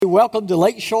welcome to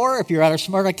Lakeshore. If you're at our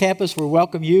Smyrna campus, we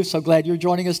welcome you. So glad you're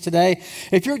joining us today.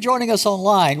 If you're joining us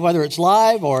online, whether it's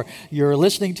live or you're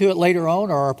listening to it later on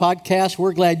or our podcast,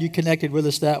 we're glad you connected with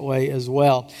us that way as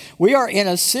well. We are in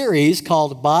a series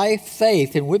called By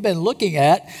Faith, and we've been looking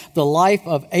at the life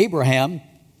of Abraham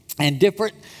and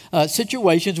different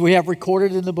situations we have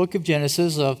recorded in the book of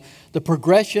Genesis of the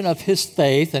progression of his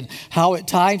faith and how at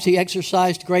times he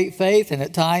exercised great faith and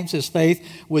at times his faith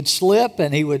would slip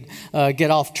and he would get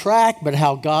off track, but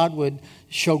how God would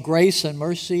show grace and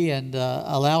mercy and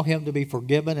allow him to be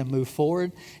forgiven and move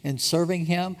forward in serving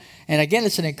him. And again,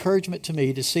 it's an encouragement to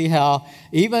me to see how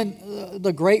even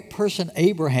the great person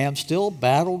Abraham still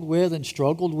battled with and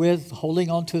struggled with holding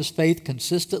on to his faith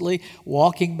consistently,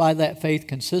 walking by that faith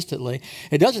consistently.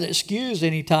 It doesn't excuse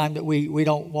any time that we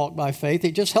don't walk by faith.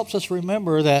 It just helps us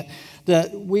remember that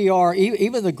we are,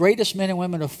 even the greatest men and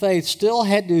women of faith still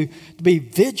had to be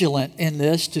vigilant in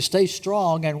this to stay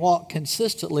strong and walk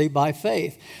consistently by faith.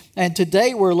 And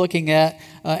today we're looking at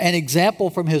an example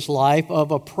from his life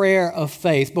of a prayer of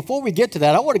faith. Before we get to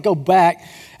that, I want to go back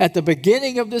at the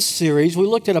beginning of this series. We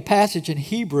looked at a passage in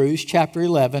Hebrews chapter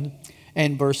 11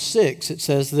 and verse 6. It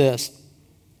says this,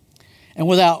 "And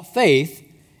without faith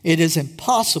it is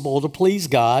impossible to please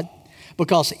God,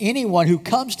 because anyone who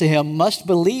comes to him must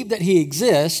believe that he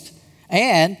exists,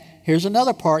 and," here's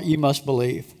another part you must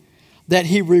believe, "that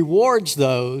he rewards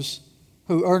those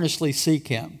who earnestly seek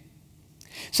him."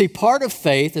 See, part of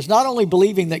faith is not only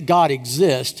believing that God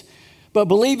exists, but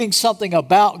believing something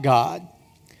about God,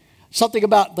 something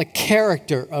about the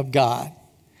character of God.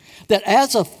 That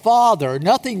as a father,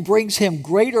 nothing brings him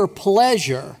greater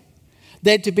pleasure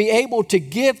than to be able to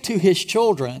give to his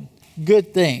children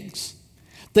good things.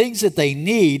 Things that they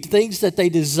need, things that they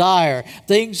desire,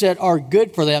 things that are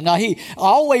good for them. Now, he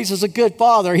always, as a good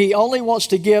father, he only wants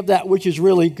to give that which is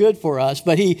really good for us,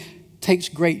 but he takes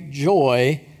great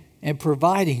joy in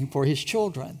providing for his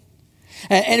children.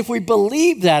 And if we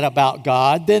believe that about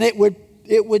God, then it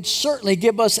would certainly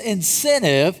give us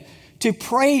incentive to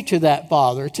pray to that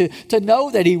Father, to know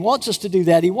that he wants us to do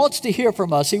that. He wants to hear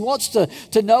from us. He wants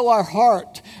to know our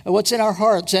heart, what's in our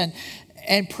hearts.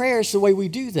 And prayer is the way we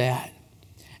do that.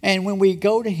 And when we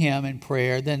go to him in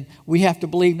prayer, then we have to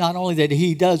believe not only that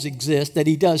he does exist, that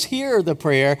he does hear the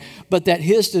prayer, but that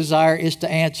his desire is to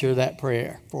answer that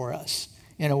prayer for us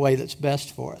in a way that's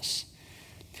best for us.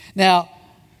 Now,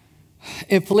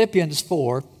 in Philippians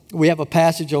 4, we have a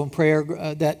passage on prayer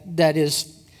that is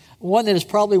one that is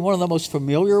probably one of the most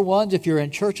familiar ones if you're in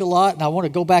church a lot, and I want to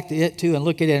go back to it too and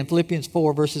look at it in Philippians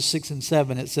 4, verses 6 and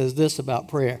 7. It says this about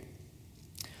prayer.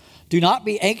 "Do not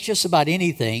be anxious about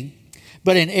anything,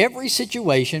 but in every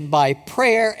situation, by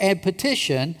prayer and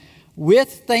petition,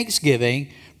 with thanksgiving,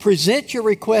 present your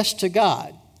requests to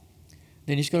God."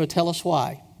 Then he's going to tell us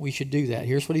why we should do that.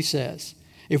 Here's what he says.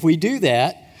 "If we do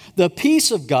that, the peace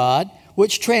of God,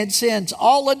 which transcends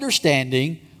all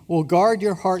understanding, will guard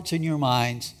your hearts and your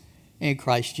minds in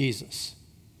Christ Jesus."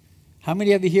 How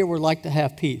many of you here would like to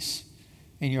have peace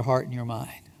in your heart and your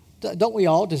mind? Don't we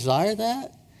all desire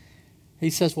that?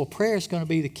 He says, well, prayer is going to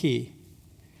be the key.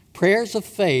 Prayers of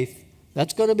faith,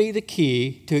 that's going to be the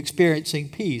key to experiencing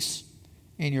peace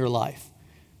in your life.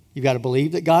 You've got to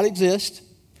believe that God exists,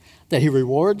 that he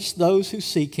rewards those who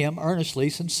seek him earnestly,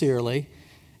 sincerely.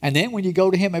 And then when you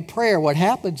go to him in prayer, what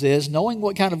happens is, knowing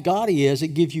what kind of God he is, it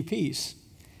gives you peace.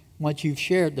 Once you've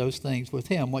shared those things with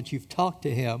him, once you've talked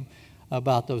to him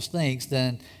about those things,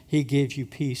 then he gives you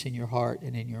peace in your heart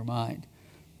and in your mind.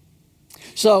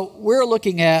 So we're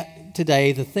looking at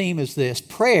today, the theme is this: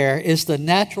 prayer is the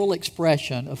natural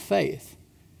expression of faith.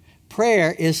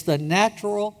 Prayer is the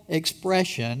natural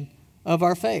expression of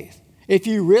our faith. If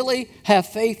you really have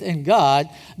faith in God,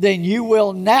 then you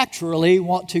will naturally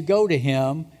want to go to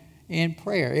him in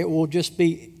prayer. It will just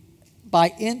be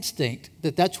by instinct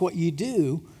that that's what you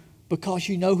do because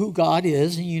you know who God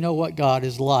is and you know what God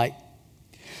is like.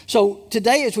 So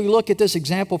today, as we look at this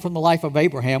example from the life of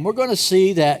Abraham, we're going to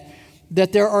see that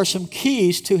there are some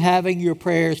keys to having your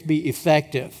prayers be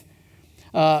effective.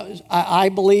 I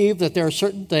believe that there are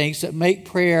certain things that make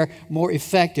prayer more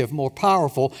effective, more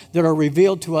powerful, that are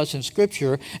revealed to us in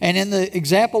Scripture. And in the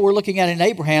example we're looking at in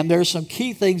Abraham, there are some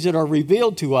key things that are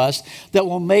revealed to us that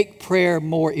will make prayer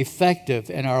more effective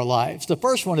in our lives. The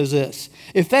first one is this: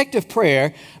 effective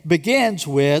prayer begins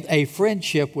with a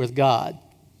friendship with God.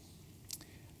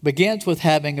 Begins with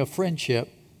having a friendship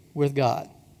with God.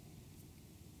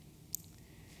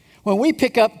 When we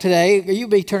pick up today, you'll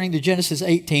be turning to Genesis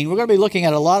 18. We're going to be looking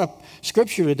at a lot of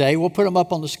scripture today. We'll put them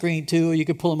up on the screen too. You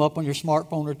can pull them up on your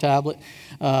smartphone or tablet.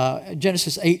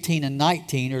 Genesis 18 and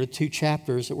 19 are the two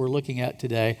chapters that we're looking at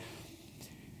today.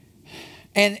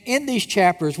 And in these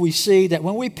chapters, we see that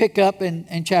when we pick up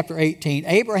in chapter 18,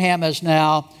 Abraham has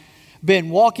now been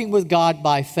walking with God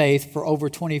by faith for over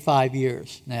 25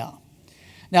 years now.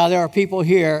 Now, there are people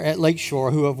here at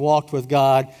Lakeshore who have walked with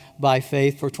God by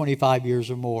faith for 25 years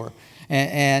or more.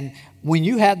 And when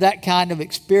you have that kind of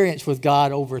experience with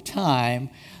God over time,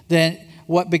 then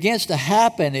what begins to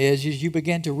happen is you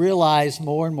begin to realize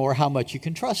more and more how much you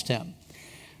can trust Him,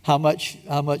 how much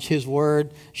His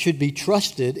Word should be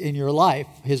trusted in your life.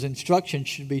 His instruction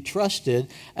should be trusted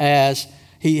as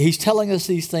He's telling us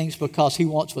these things because He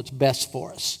wants what's best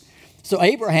for us. So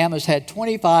Abraham has had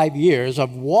 25 years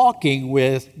of walking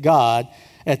with God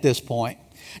at this point.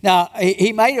 Now,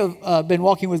 he might have been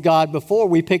walking with God before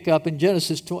we pick up in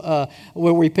Genesis,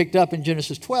 where we picked up in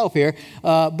Genesis 12 here,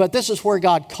 but this is where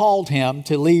God called him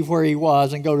to leave where he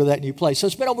was and go to that new place. So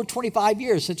it's been over 25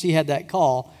 years since he had that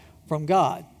call from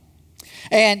God.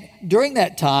 And during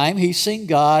that time, he's seen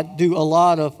God do a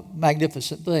lot of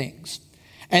magnificent things.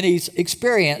 And he's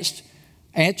experienced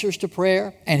answers to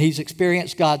prayer, and he's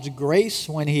experienced God's grace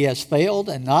when he has failed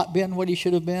and not been what he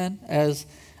should have been as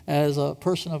a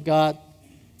person of God.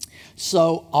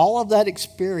 So all of that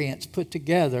experience put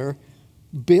together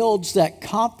builds that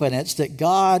confidence that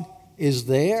God is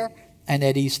there and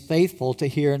that He's faithful to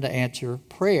hear and to answer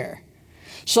prayer.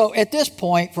 So at this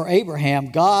point for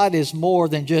Abraham, God is more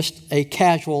than just a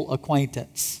casual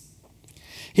acquaintance.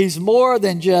 He's more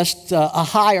than just a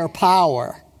higher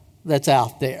power that's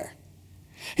out there.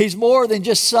 He's more than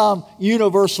just some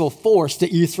universal force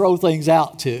that you throw things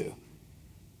out to.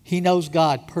 He knows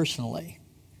God personally,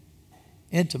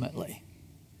 intimately.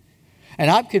 And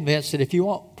I'm convinced that if you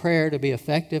want prayer to be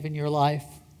effective in your life,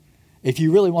 if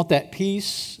you really want that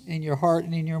peace in your heart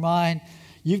and in your mind,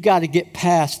 you've got to get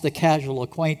past the casual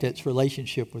acquaintance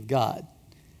relationship with God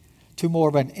to more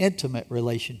of an intimate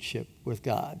relationship with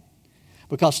God.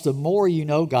 Because the more you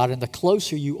know God and the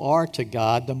closer you are to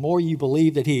God, the more you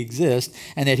believe that He exists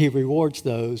and that He rewards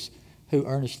those who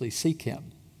earnestly seek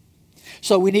Him.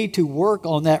 So we need to work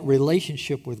on that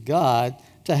relationship with God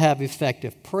to have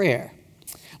effective prayer.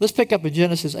 Let's pick up in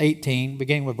Genesis 18,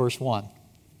 beginning with verse 1.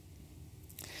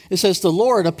 It says, "The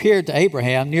Lord appeared to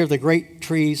Abraham near the great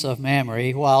trees of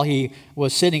Mamre while he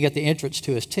was sitting at the entrance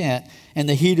to his tent in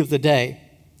the heat of the day.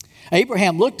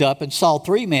 Abraham looked up and saw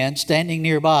 3 men standing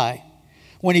nearby.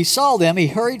 When he saw them, he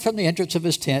hurried from the entrance of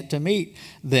his tent to meet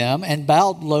them and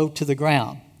bowed low to the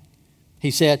ground.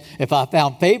 He said, 'If I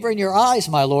found favor in your eyes,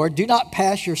 my Lord, do not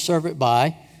pass your servant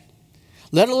by.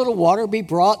 Let a little water be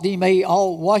brought that you may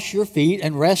all wash your feet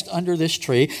and rest under this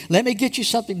tree. Let me get you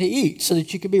something to eat so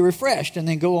that you can be refreshed and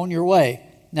then go on your way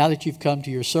now that you've come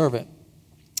to your servant.'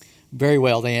 'Very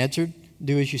well,' they answered.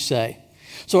 'Do as you say.'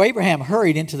 So Abraham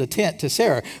hurried into the tent to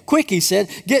Sarah. 'Quick,' he said,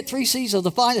 'get 3 seahs of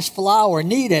the finest flour,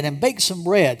 knead it, and bake some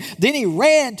bread.' Then he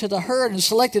ran to the herd and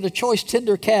selected a choice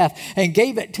tender calf and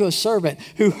gave it to a servant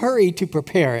who hurried to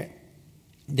prepare it.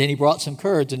 Then he brought some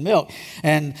curds and milk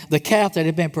and the calf that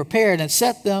had been prepared and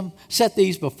set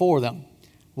these before them.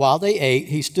 While they ate,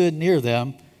 he stood near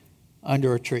them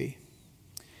under a tree."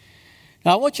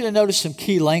 Now, I want you to notice some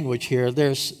key language here.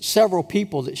 There's several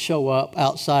people that show up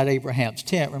outside Abraham's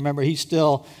tent. Remember, he's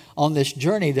still on this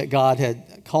journey that God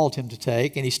had called him to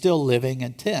take, and he's still living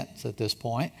in tents at this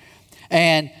point.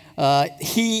 And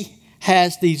he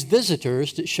has these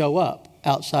visitors that show up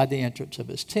outside the entrance of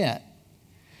his tent.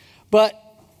 But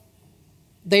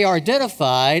they are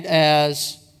identified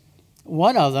as,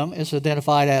 one of them is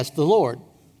identified as the Lord.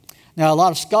 Now, a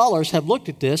lot of scholars have looked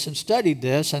at this and studied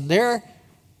this, and their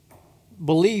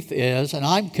belief is, and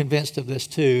I'm convinced of this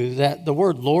too, that the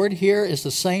word Lord here is the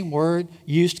same word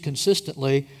used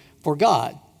consistently for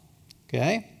God.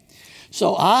 Okay?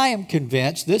 So I am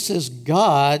convinced this is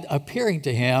God appearing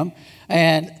to him,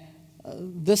 and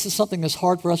this is something that's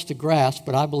hard for us to grasp,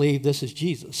 but I believe this is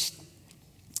Jesus.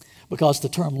 Because the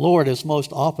term Lord is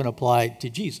most often applied to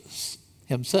Jesus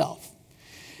himself.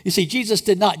 You see, Jesus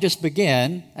did not just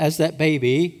begin as that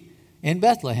baby in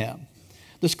Bethlehem.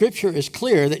 The scripture is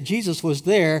clear that Jesus was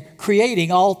there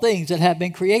creating all things that have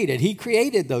been created. He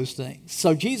created those things.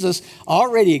 So Jesus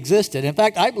already existed. In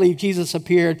fact, I believe Jesus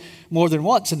appeared more than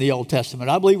once in the Old Testament.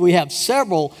 I believe we have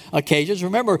several occasions.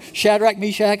 Remember Shadrach,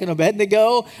 Meshach, and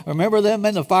Abednego? Remember them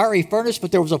in the fiery furnace?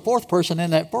 But there was a 4th person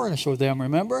in that furnace with them,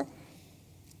 remember?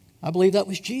 I believe that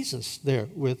was Jesus there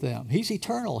with them. He's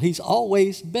eternal. He's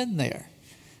always been there.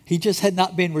 He just had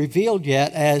not been revealed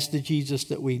yet as the Jesus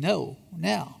that we know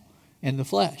now in the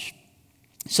flesh.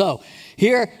 So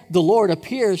here the Lord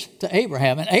appears to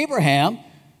Abraham, and Abraham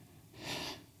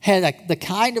had the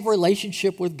kind of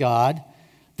relationship with God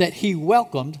that he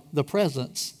welcomed the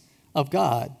presence of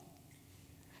God.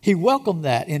 He welcomed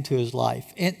that into his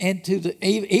life. And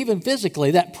even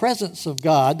physically, that presence of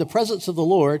God, the presence of the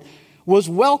Lord, was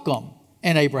welcome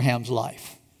in Abraham's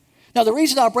life. Now, the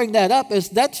reason I bring that up is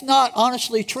that's not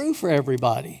honestly true for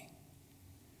everybody.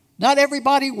 Not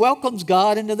everybody welcomes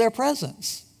God into their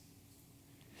presence.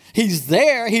 He's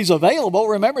there. He's available.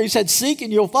 Remember, he said, seek and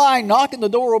you'll find. Knock and the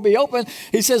door will be open.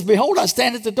 He says, behold, I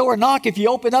stand at the door and knock. If you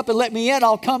open up and let me in,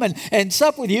 I'll come and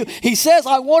sup with you. He says,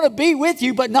 I want to be with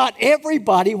you, but not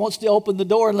everybody wants to open the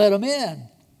door and let him in.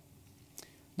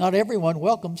 Not everyone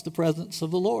welcomes the presence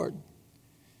of the Lord.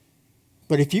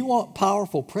 But if you want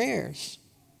powerful prayers,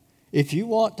 if you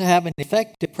want to have an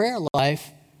effective prayer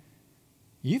life,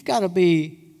 you've got to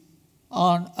be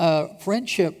on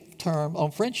friendship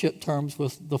terms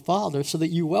with the Father so that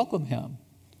you welcome him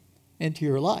into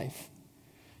your life.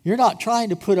 You're not trying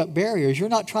to put up barriers. You're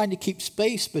not trying to keep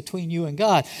space between you and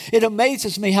God. It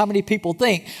amazes me how many people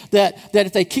think that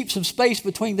if they keep some space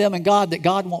between them and God, that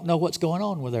God won't know what's going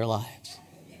on with their lives.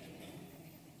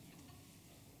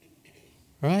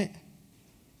 Right?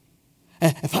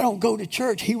 If I don't go to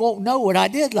church, he won't know what I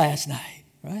did last night.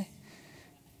 Right?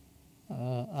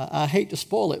 I hate to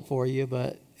spoil it for you,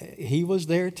 but he was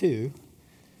there too.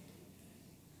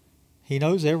 He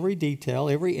knows every detail,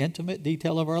 every intimate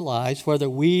detail of our lives. Whether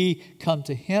we come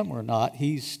to him or not,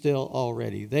 he's still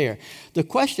already there. The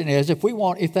question is, if we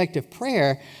want effective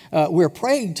prayer, we're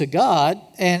praying to God.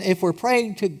 And if we're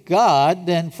praying to God,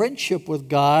 then friendship with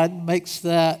God makes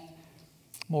that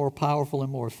more powerful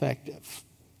and more effective.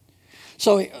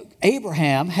 So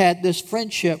Abraham had this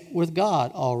friendship with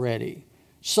God already,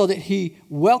 so that he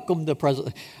welcomed the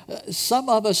presence. Some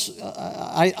of us,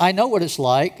 I know what it's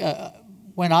like.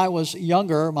 When I was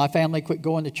younger, my family quit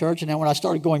going to church. And then when I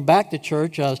started going back to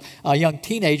church as a young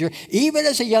teenager, even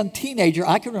as a young teenager,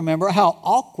 I can remember how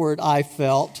awkward I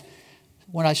felt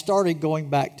when I started going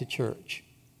back to church.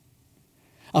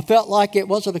 I felt like it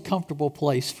wasn't a comfortable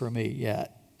place for me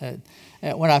yet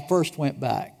when I first went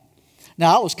back.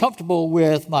 Now, I was comfortable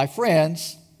with my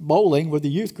friends bowling with the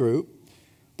youth group.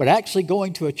 But actually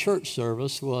going to a church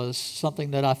service was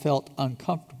something that I felt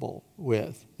uncomfortable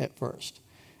with at first.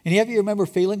 Any of you remember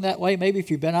feeling that way? Maybe if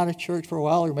you've been out of church for a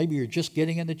while, or maybe you're just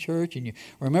getting into church and you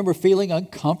remember feeling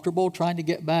uncomfortable trying to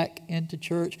get back into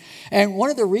church. And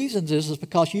one of the reasons is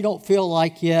because you don't feel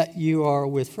like yet you are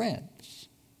with friends.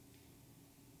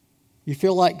 You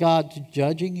feel like God's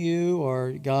judging you,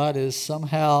 or God is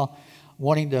somehow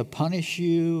wanting to punish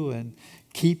you and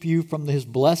keep you from his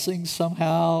blessings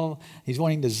somehow. He's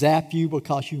wanting to zap you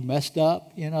because you messed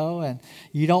up, and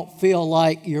you don't feel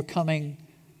like you're coming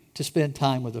to spend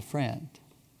time with a friend.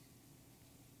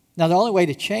 Now, the only way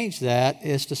to change that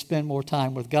is to spend more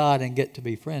time with God and get to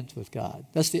be friends with God.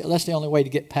 That's the only way to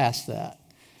get past that,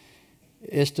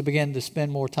 is to begin to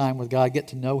spend more time with God, get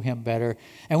to know him better.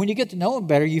 And when you get to know him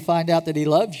better, you find out that he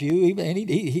loves you, and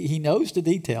he knows the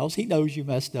details. He knows you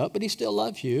messed up, but he still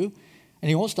loves you. And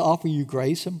he wants to offer you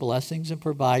grace and blessings and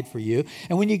provide for you.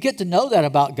 And when you get to know that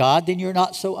about God, then you're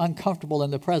not so uncomfortable in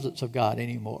the presence of God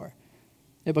anymore.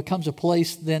 It becomes a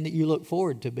place then that you look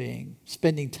forward to being,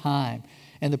 spending time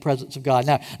in the presence of God.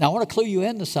 Now I want to clue you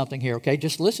into something here, okay?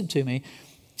 Just listen to me.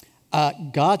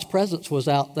 God's presence was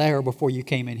out there before you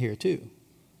came in here too.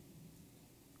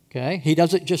 Okay? He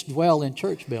doesn't just dwell in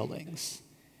church buildings.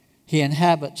 He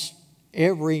inhabits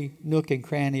every nook and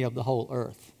cranny of the whole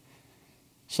earth.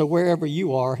 So wherever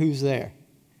you are, who's there?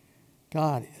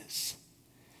 God is.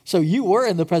 So you were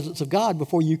in the presence of God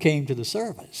before you came to the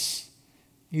service.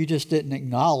 You just didn't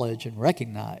acknowledge and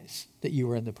recognize that you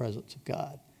were in the presence of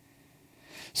God.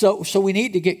 So we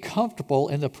need to get comfortable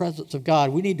in the presence of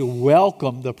God. We need to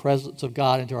welcome the presence of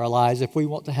God into our lives if we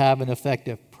want to have an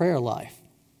effective prayer life.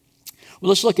 Well,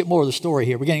 let's look at more of the story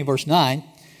here. Beginning in verse 9,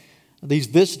 these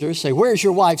visitors say, "Where's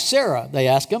your wife Sarah?" They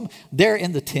ask him. "They're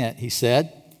in the tent," he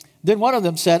said. Then one of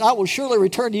them said, "I will surely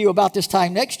return to you about this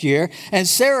time next year, and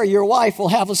Sarah, your wife, will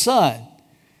have a son."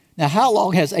 Now, how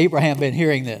long has Abraham been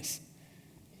hearing this?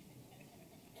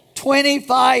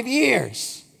 25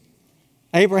 years.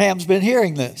 Abraham's been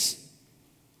hearing this.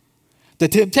 The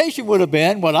temptation would have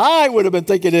been, what I would have been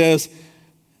thinking is,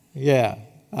 yeah,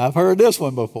 I've heard this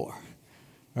one before.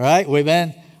 All right? We've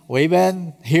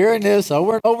been hearing this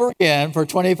over and over again for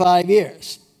 25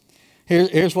 years.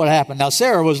 Here's what happened. Now,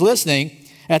 Sarah was listening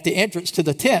at the entrance to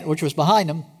the tent, which was behind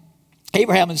them.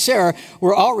 Abraham and Sarah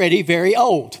were already very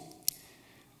old.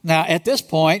 Now, at this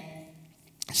point,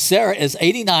 Sarah is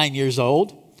 89 years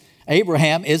old.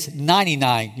 Abraham is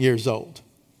 99 years old.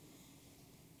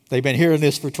 They've been hearing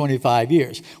this for 25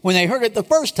 years. When they heard it the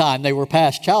first time, they were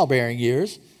past childbearing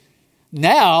years.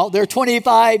 Now, they're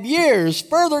 25 years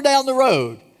further down the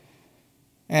road.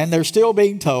 And they're still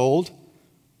being told,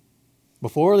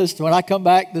 when I come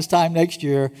back this time next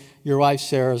year, your wife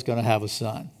Sarah is going to have a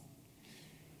son.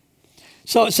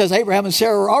 So it says Abraham and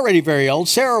Sarah were already very old.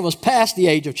 Sarah was past the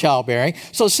age of childbearing.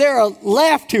 So Sarah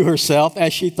laughed to herself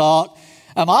as she thought,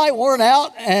 am I worn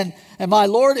out and my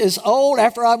Lord is old?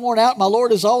 After I'm worn out, my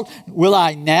Lord is old. Will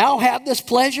I now have this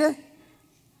pleasure?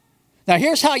 Now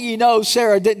here's how you know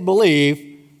Sarah didn't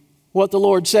believe what the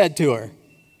Lord said to her.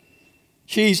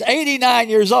 She's 89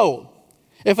 years old.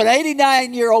 If an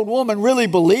 89-year-old woman really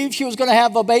believed she was going to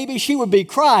have a baby, she would be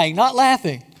crying, not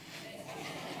laughing.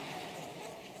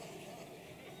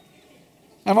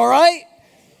 Am I right?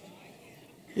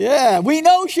 Yeah, we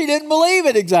know she didn't believe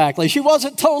it exactly. She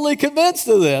wasn't totally convinced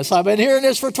of this. I've been hearing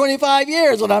this for 25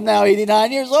 years and I'm now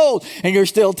 89 years old and you're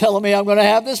still telling me I'm going to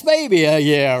have this baby.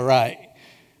 Yeah, right.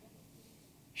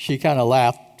 She kind of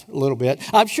laughed a little bit.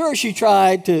 I'm sure she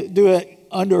tried to do it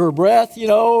under her breath, you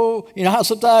know how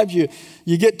sometimes you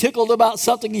get tickled about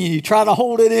something and you try to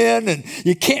hold it in and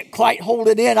you can't quite hold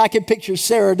it in. I can picture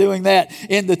Sarah doing that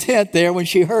in the tent there when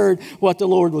she heard what the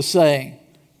Lord was saying.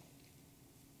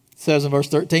 It says in verse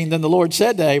 13, then the Lord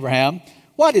said to Abraham,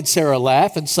 why did Sarah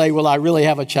laugh and say, will I really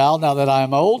have a child now that I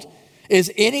am old?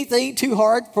 Is anything too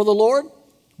hard for the Lord?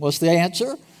 What's the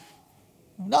answer?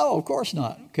 No, of course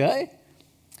not. Okay.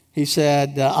 He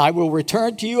said, I will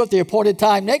return to you at the appointed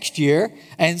time next year,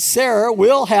 and Sarah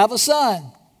will have a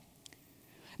son.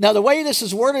 Now, the way this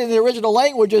is worded in the original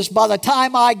language is by the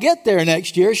time I get there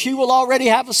next year, she will already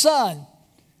have a son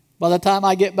by the time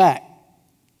I get back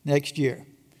next year.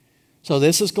 So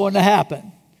this is going to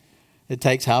happen. It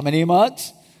takes how many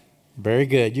months? Very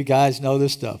good. You guys know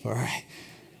this stuff, all right.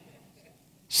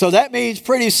 So that means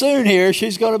pretty soon here,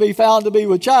 she's going to be found to be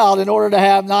with child in order to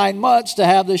have 9 months to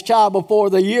have this child before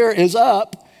the year is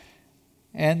up.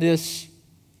 And this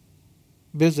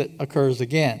visit occurs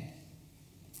again.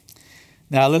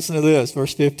 Now listen to this,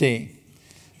 verse 15.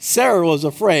 Sarah was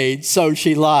afraid, so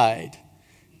she lied.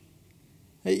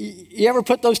 You ever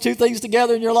put those two things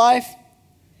together in your life?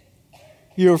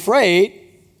 You're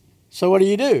afraid, so what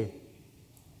do?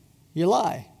 You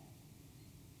lie.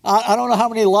 I don't know how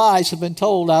many lies have been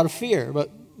told out of fear,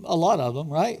 but a lot of them,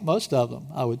 right? Most of them,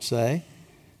 I would say,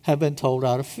 have been told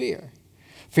out of fear.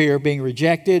 Fear of being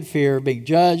rejected, fear of being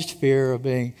judged, fear of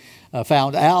being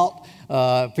found out,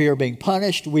 fear of being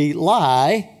punished. We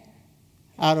lie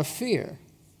out of fear.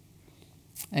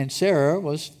 And Sarah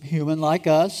was human like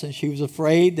us, and she was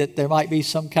afraid that there might be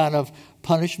some kind of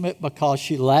punishment because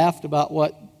she laughed about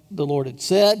what the Lord had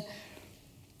said.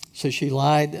 So she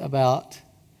lied about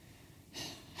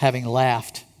having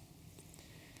laughed.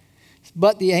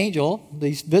 But the angel,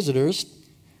 these visitors,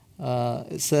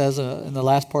 it says in the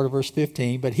last part of verse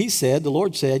 15, but the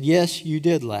Lord said, yes, you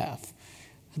did laugh.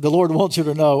 The Lord wants her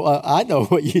to know, I know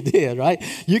what you did, right?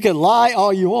 You can lie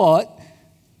all you want,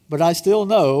 but I still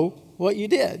know what you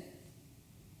did.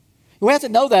 We have to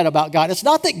know that about God. It's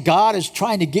not that God is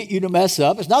trying to get you to mess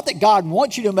up. It's not that God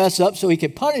wants you to mess up so he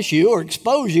can punish you or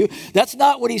expose you. That's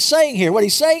not what he's saying here. What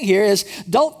he's saying here is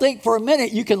don't think for a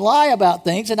minute you can lie about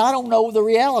things and I don't know the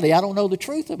reality. I don't know the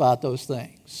truth about those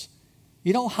things.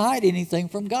 You don't hide anything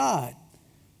from God.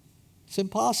 It's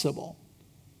impossible.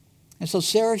 And so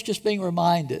Sarah's just being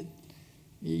reminded,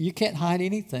 you can't hide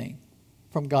anything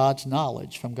from God's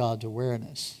knowledge, from God's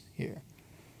awareness here.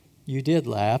 You did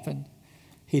laugh, and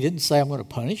he didn't say, I'm going to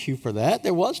punish you for that.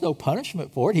 There was no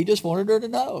punishment for it. He just wanted her to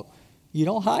know, you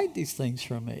don't hide these things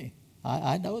from me.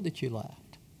 I know that you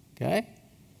laughed. Okay?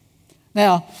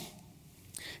 Now,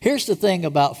 here's the thing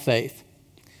about faith.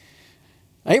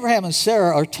 Abraham and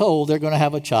Sarah are told they're going to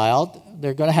have a child.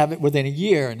 They're going to have it within a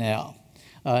year now.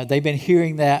 They've been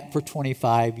hearing that for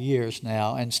 25 years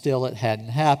now, and still it hadn't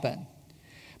happened.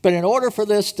 But in order for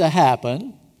this to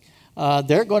happen,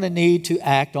 they're going to need to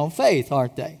act on faith,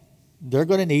 aren't they? They're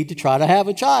going to need to try to have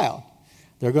a child.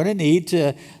 They're going to need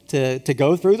to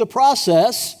go through the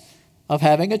process of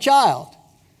having a child.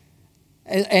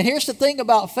 And here's the thing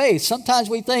about faith. Sometimes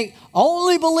we think,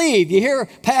 only believe. You hear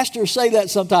pastors say that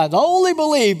sometimes. Only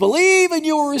believe. Believe and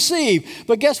you will receive.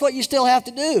 But guess what you still have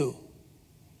to do?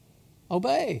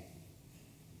 Obey.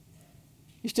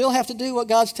 You still have to do what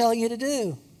God's telling you to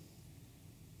do.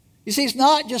 You see, it's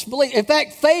not just believe. In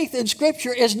fact, faith in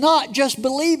Scripture is not just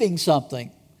believing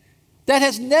something. That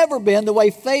has never been the way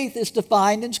faith is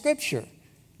defined in Scripture.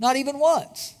 Not even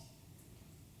once.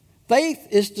 Faith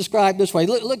is described this way.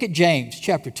 Look at James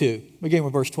chapter 2, beginning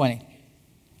with verse 20.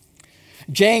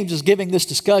 James is giving this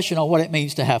discussion on what it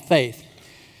means to have faith.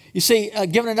 You see,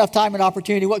 given enough time and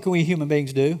opportunity, what can we human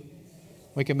beings do?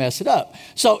 We can mess it up.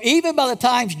 So even by the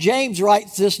time James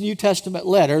writes this New Testament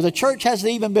letter, the church hasn't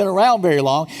even been around very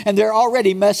long, and they're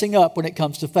already messing up when it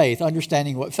comes to faith,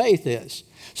 understanding what faith is.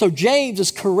 So James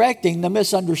is correcting the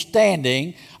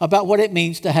misunderstanding about what it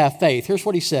means to have faith. Here's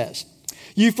what he says.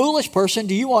 You foolish person,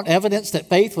 do you want evidence that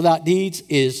faith without deeds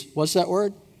is, what's that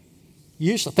word?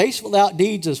 Useless. Faith without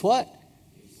deeds is what?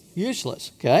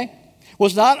 Useless, okay?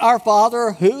 Was not our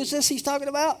father, who is this he's talking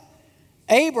about?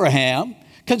 Abraham,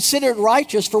 considered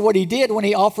righteous for what he did when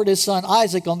he offered his son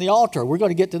Isaac on the altar. We're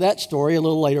going to get to that story a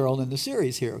little later on in the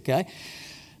series here, okay?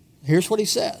 Here's what he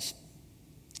says.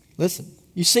 Listen,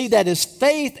 you see that his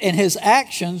faith and his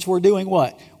actions were doing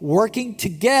what? Working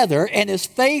together, and his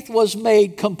faith was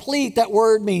made complete. That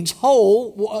word means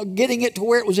whole, getting it to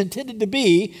where it was intended to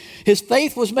be. His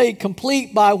faith was made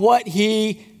complete by what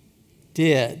he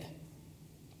did.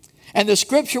 And the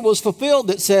scripture was fulfilled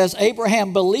that says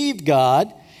Abraham believed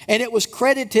God, and it was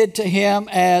credited to him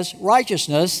as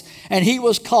righteousness, and he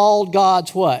was called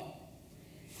God's what?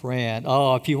 Friend.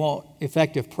 Oh, if you want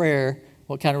effective prayer,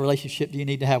 what kind of relationship do you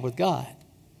need to have with God?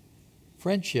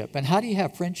 Friendship. And how do you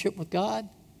have friendship with God?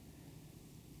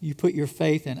 You put your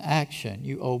faith in action.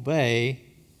 You obey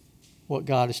what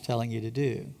God is telling you to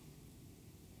do,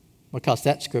 because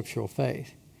that's scriptural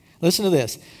faith. Listen to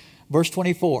this. Verse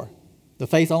 24. The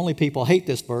faith-only people hate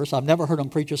this verse. I've never heard them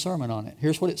preach a sermon on it.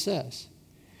 Here's what it says.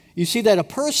 You see that a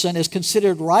person is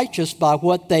considered righteous by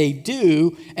what they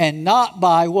do and not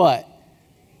by what?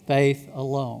 Faith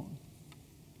alone.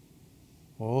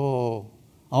 Oh,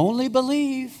 only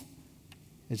believe.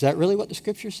 Is that really what the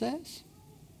scripture says?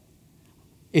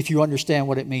 If you understand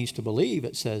what it means to believe,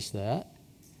 it says that.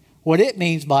 What it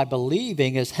means by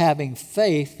believing is having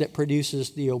faith that produces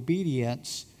the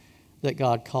obedience that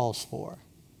God calls for.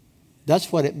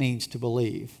 That's what it means to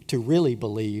believe, to really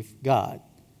believe God.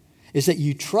 Is that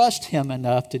you trust Him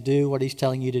enough to do what He's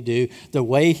telling you to do, the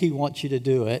way He wants you to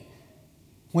do it,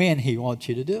 when He wants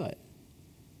you to do it.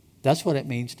 That's what it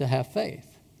means to have faith.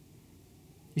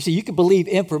 You see, you can believe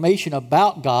information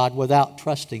about God without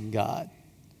trusting God,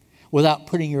 without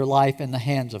putting your life in the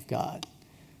hands of God.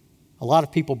 A lot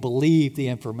of people believe the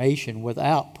information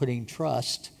without putting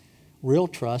trust, real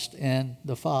trust in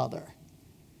the Father.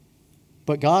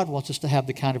 But God wants us to have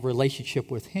the kind of relationship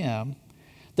with Him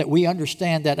that we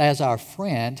understand that as our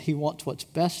friend, He wants what's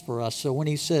best for us. So when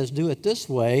He says, do it this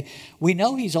way, we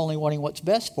know He's only wanting what's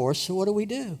best for us. So what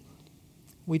do?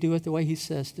 We do it the way He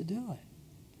says to do it.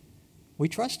 We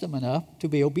trust Him enough to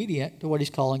be obedient to what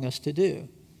He's calling us to do.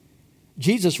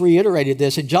 Jesus reiterated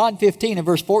this. In John 15 and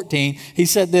verse 14, He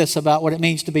said this about what it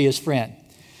means to be His friend.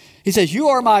 He says, you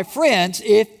are my friends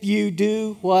if you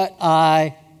do what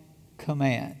I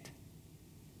command.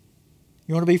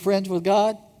 You want to be friends with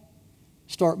God?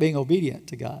 Start being obedient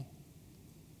to God.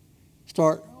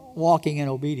 Start walking in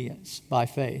obedience by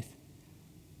faith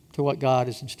to what God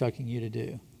is instructing you to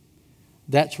do.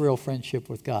 That's real friendship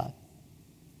with God.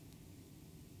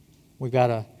 We've got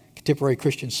a contemporary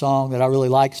Christian song that I really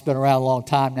like. It's been around a long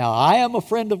time now. I am a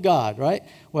friend of God, right?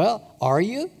 Well, are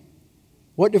you?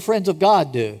 What do friends of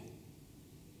God do?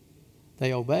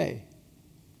 They obey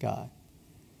God.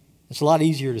 It's a lot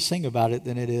easier to sing about it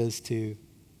than it is to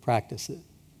practice it,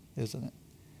 isn't it?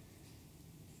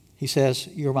 He says,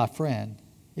 you're my friend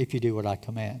if you do what I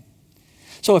command.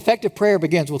 So effective prayer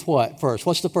begins with what first?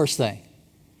 What's the first thing?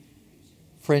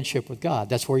 Friendship with God.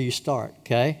 That's where you start,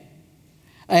 okay?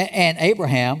 And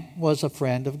Abraham was a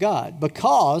friend of God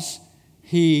because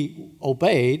he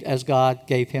obeyed as God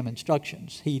gave him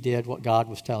instructions. He did what God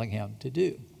was telling him to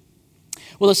do.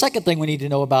 Well, the second thing we need to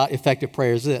know about effective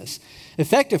prayer is this.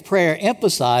 Effective prayer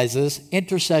emphasizes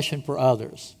intercession for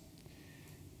others.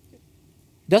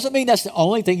 Doesn't mean that's the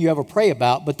only thing you ever pray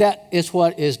about, but that is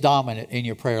what is dominant in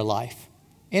your prayer life.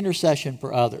 Intercession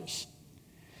for others.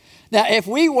 Now, if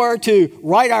we were to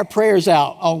write our prayers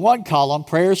out on one column,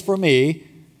 prayers for me,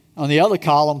 on the other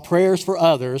column, prayers for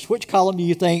others, which column do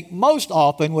you think most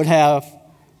often would have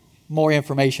more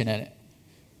information in it?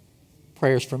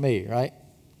 Prayers for me, right?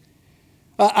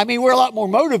 We're a lot more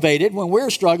motivated when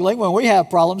we're struggling, when we have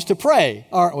problems to pray,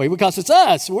 aren't we? Because it's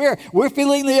us. We're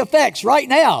feeling the effects right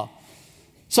now.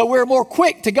 So we're more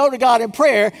quick to go to God in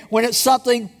prayer when it's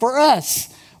something for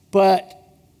us. But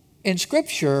in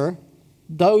Scripture,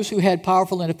 those who had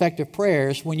powerful and effective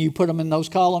prayers, when you put them in those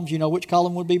columns, you know which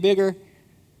column would be bigger?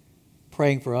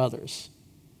 Praying for others.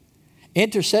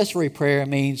 Intercessory prayer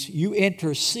means you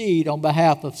intercede on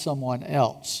behalf of someone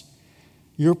else.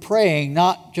 You're praying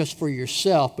not just for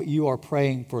yourself, but you are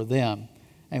praying for them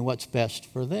and what's best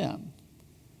for them.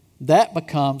 That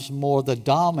becomes more the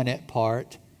dominant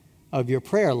part of your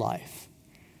prayer life.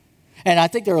 And I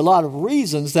think there are a lot of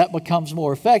reasons that becomes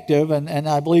more effective. And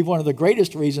I believe one of the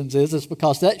greatest reasons is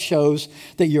because that shows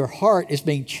that your heart is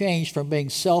being changed from being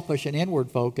selfish and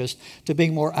inward focused to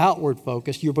being more outward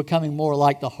focused. You're becoming more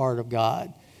like the heart of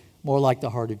God, more like the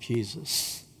heart of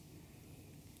Jesus,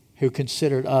 who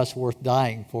considered us worth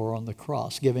dying for on the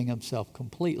cross, giving himself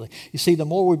completely. You see, the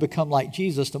more we become like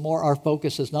Jesus, the more our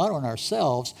focus is not on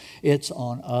ourselves, it's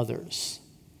on others.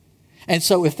 And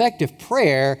so effective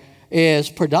prayer is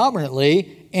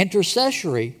predominantly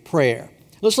intercessory prayer.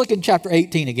 Let's look in chapter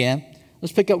 18 again.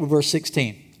 Let's pick up with verse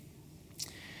 16.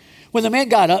 When the men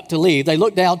got up to leave, they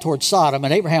looked down toward Sodom,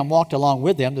 and Abraham walked along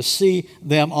with them to see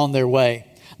them on their way.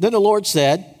 Then the Lord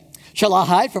said, "Shall I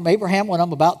hide from Abraham what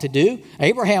I'm about to do?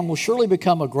 Abraham will surely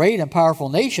become a great and powerful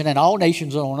nation, and all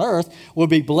nations on earth will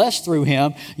be blessed through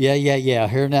him." Yeah.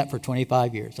 Hearing that for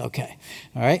 25 years. Okay.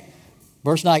 All right.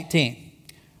 Verse 19.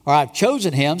 "Or I've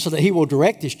chosen him so that he will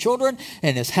direct his children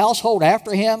and his household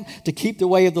after him to keep the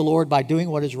way of the Lord by doing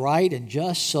what is right and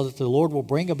just, so that the Lord will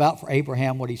bring about for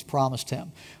Abraham what he's promised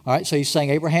him." All right, so he's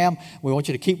saying, Abraham, we want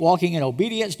you to keep walking in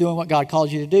obedience, doing what God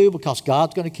calls you to do, because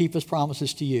God's going to keep his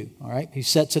promises to you. All right, he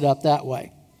sets it up that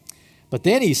way. But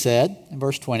then he said, in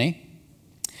verse 20,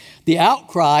 "The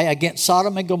outcry against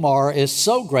Sodom and Gomorrah is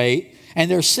so great, and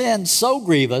their sin so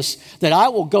grievous, that I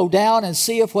will go down and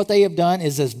see if what they have done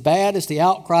is as bad as the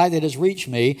outcry that has reached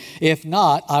me. If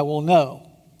not, I will know."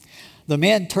 The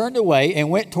men turned away and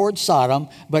went toward Sodom,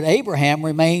 but Abraham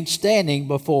remained standing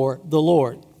before the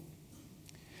Lord.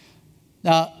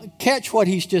 Now, catch what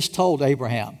he's just told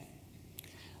Abraham.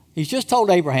 He's just told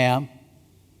Abraham,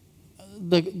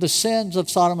 the sins of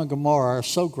Sodom and Gomorrah are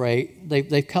so great.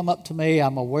 They've come up to me.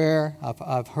 I'm aware.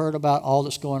 I've heard about all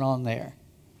that's going on there.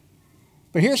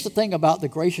 But here's the thing about the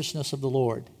graciousness of the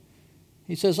Lord.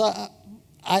 He says,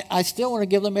 I still want to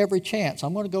give them every chance.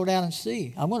 I'm going to go down and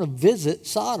see. I'm going to visit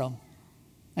Sodom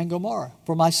and Gomorrah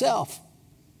for myself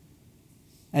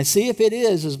and see if it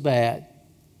is as bad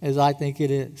as I think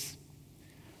it is.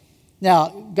 Now,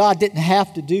 God didn't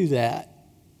have to do that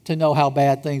to know how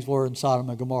bad things were in Sodom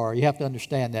and Gomorrah. You have to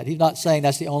understand that. He's not saying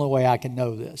that's the only way I can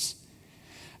know this.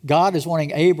 God is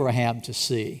wanting Abraham to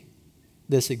see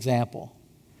this example,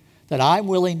 that I'm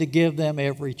willing to give them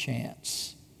every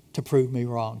chance to prove me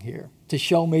wrong here, to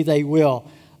show me they will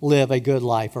live a good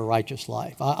life, a righteous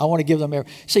life. I want to give them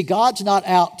every... See, God's not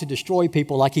out to destroy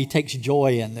people like he takes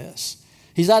joy in this.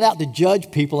 He's not out to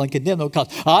judge people and condemn them because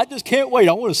I just can't wait.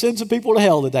 I want to send some people to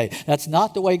hell today. That's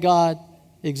not the way God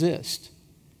exists.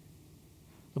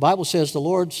 The Bible says the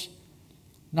Lord's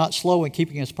not slow in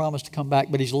keeping his promise to come back,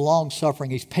 but he's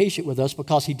long-suffering. He's patient with us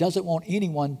because he doesn't want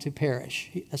anyone to perish.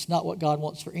 That's not what God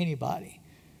wants for anybody.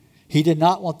 He did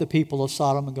not want the people of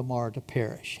Sodom and Gomorrah to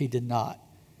perish. He did not.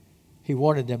 He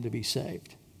wanted them to be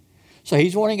saved. So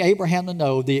he's wanting Abraham to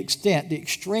know the extent, the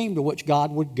extreme to which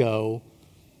God would go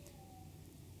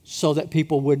so that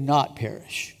people would not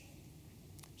perish.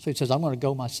 So he says, I'm going to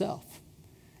go myself.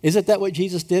 Isn't that what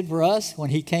Jesus did for us when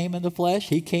he came in the flesh?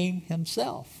 He came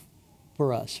himself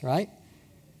for us, right?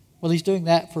 Well, he's doing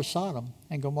that for Sodom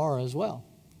and Gomorrah as well.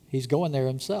 He's going there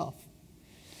himself.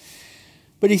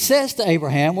 But he says to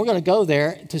Abraham, we're going to go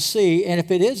there to see, and if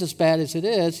it is as bad as it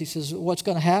is, he says, what's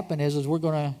going to happen is we're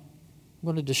going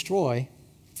to destroy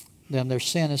them. Their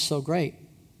sin is so great.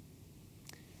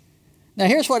 Now,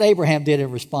 here's what Abraham did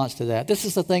in response to that. This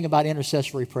is the thing about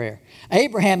intercessory prayer.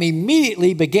 Abraham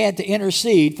immediately began to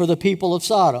intercede for the people of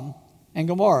Sodom and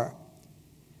Gomorrah.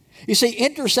 You see,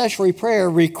 intercessory prayer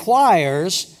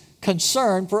requires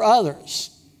concern for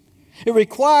others. It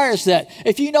requires that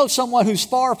if you know someone who's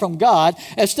far from God,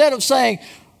 instead of saying,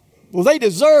 well, they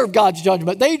deserve God's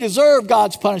judgment, they deserve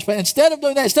God's punishment, instead of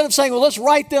doing that, instead of saying, well, let's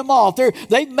write them off,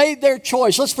 they've made their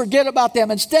choice, let's forget about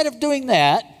them. Instead of doing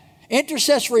that,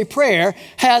 intercessory prayer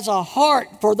has a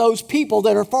heart for those people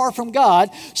that are far from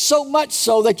God, so much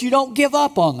so that you don't give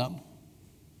up on them.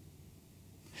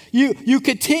 You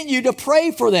continue to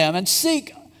pray for them and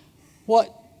seek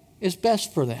what is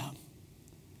best for them.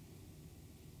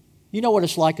 You know what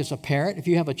it's like as a parent if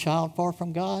you have a child far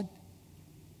from God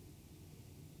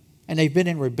and they've been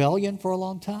in rebellion for a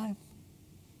long time?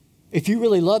 If you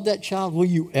really love that child, will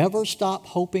you ever stop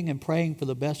hoping and praying for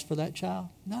the best for that child?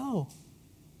 No.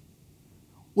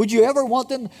 Would you ever want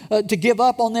them to give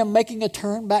up on them making a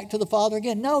turn back to the Father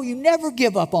again? No, you never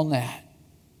give up on that.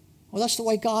 Well, that's the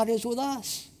way God is with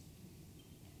us.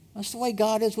 That's the way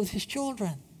God is with his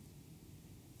children.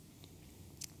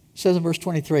 It says in verse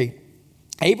 23,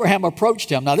 Abraham approached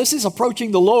him. Now, this is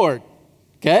approaching the Lord,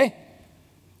 okay?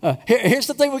 Here's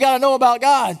the thing we got to know about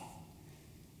God.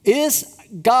 Is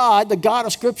God, the God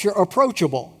of Scripture,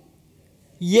 approachable?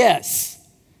 Yes.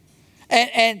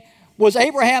 Was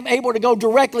Abraham able to go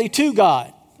directly to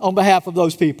God on behalf of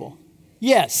those people?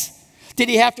 Yes. Did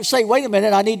he have to say, wait a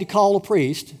minute, I need to call a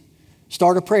priest,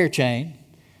 start a prayer chain?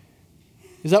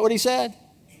 Is that what he said?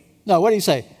 No, what did he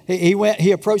say?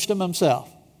 He approached him himself.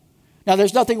 Now,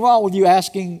 there's nothing wrong with you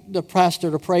asking the pastor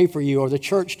to pray for you or the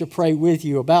church to pray with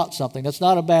you about something. That's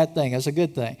not a bad thing. That's a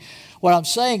good thing. What I'm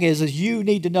saying is you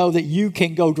need to know that you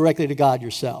can go directly to God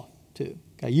yourself, too.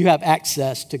 Okay? You have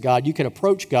access to God. You can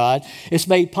approach God. It's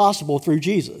made possible through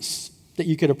Jesus that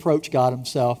you could approach God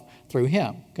himself through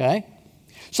him. Okay?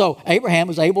 So Abraham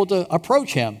was able to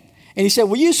approach him. And he said,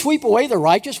 will you sweep away the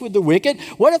righteous with the wicked?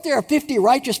 What if there are 50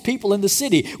 righteous people in the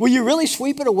city? Will you really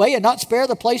sweep it away and not spare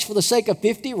the place for the sake of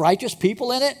 50 righteous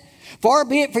people in it? Far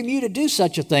be it from you to do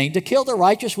such a thing, to kill the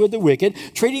righteous with the wicked,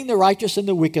 treating the righteous and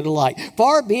the wicked alike.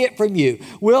 Far be it from you.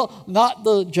 Will not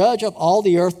the judge of all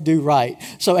the earth do right?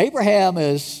 So Abraham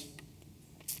is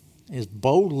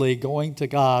boldly going to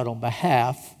God on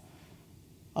behalf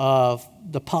of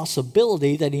the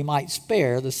possibility that he might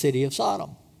spare the city of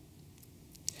Sodom.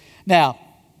 Now,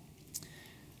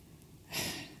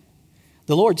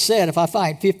 the Lord said, if I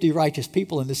find 50 righteous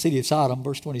people in the city of Sodom,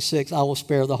 verse 26, I will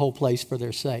spare the whole place for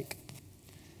their sake.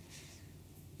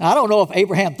 Now, I don't know if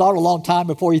Abraham thought a long time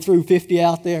before he threw 50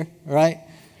 out there, right?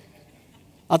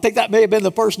 I think that may have been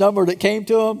the first number that came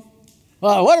to him.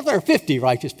 Well, what if there are 50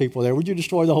 righteous people there? Would you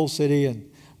destroy the whole city and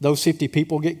those 50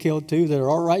 people get killed too that are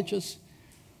all righteous?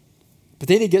 But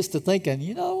then he gets to thinking,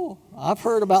 I've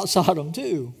heard about Sodom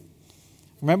too.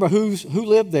 Remember who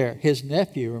lived there? His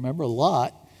nephew, remember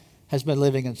Lot, has been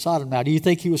living in Sodom. Now, do you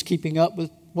think he was keeping up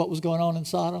with what was going on in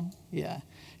Sodom? Yeah.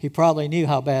 He probably knew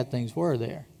how bad things were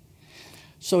there.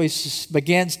 So he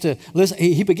begins to listen.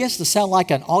 He begins to sound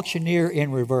like an auctioneer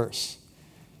in reverse.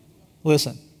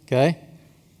 Listen, okay?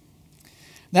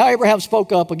 Now Abraham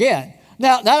spoke up again.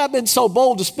 Now I've been so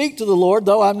bold to speak to the Lord,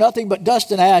 though I'm nothing but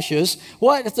dust and ashes.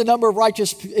 What if the number of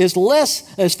righteous is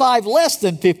 5 less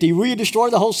than 50? Will you destroy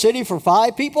the whole city for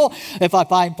 5 people? If I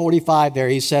find 45 there,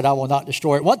 he said, I will not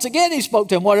destroy it. Once again, he spoke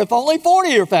to him. What if only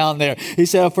 40 are found there? He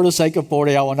said, for the sake of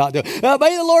 40, I will not do it.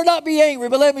 May the Lord not be angry,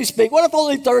 but let me speak. What if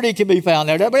only 30 can be found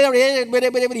there?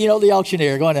 The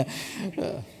auctioneer going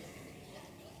to...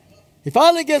 He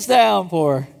finally gets down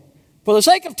for the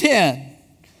sake of 10,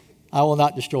 I will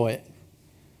not destroy it.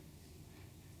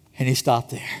 And he stopped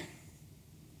there.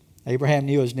 Abraham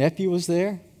knew his nephew was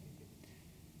there.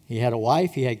 He had a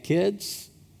wife. He had kids.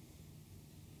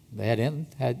 They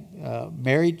had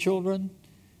married children.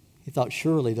 He thought,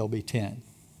 surely there'll be 10.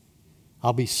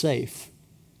 I'll be safe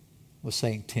with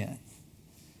saying 10. And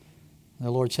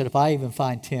the Lord said, if I even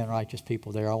find 10 righteous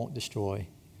people there, I won't destroy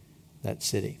that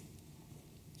city.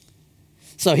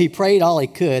 So he prayed all he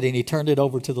could, and he turned it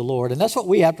over to the Lord. And that's what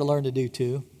we have to learn to do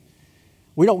too.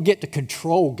 We don't get to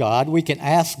control God. We can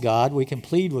ask God. We can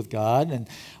plead with God. And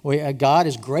God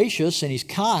is gracious and he's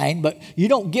kind, but you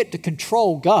don't get to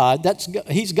control God.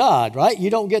 He's God, right? You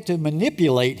don't get to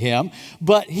manipulate him,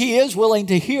 but he is willing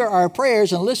to hear our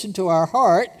prayers and listen to our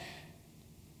heart.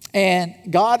 And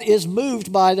God is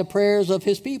moved by the prayers of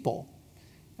his people.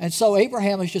 And so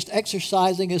Abraham is just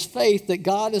exercising his faith that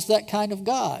God is that kind of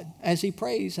God as he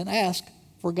prays and asks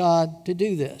for God to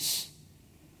do this.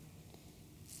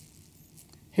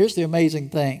 Here's the amazing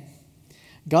thing.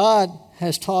 God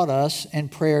has taught us in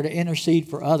prayer to intercede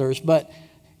for others, but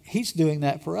he's doing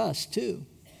that for us too.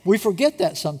 We forget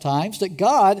that sometimes, that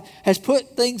God has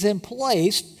put things in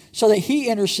place so that he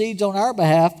intercedes on our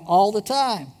behalf all the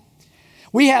time.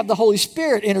 We have the Holy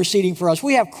Spirit interceding for us.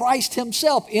 We have Christ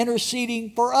himself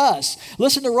interceding for us.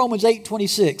 Listen to Romans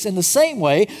 8:26. In the same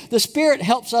way, the Spirit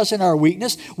helps us in our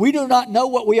weakness. We do not know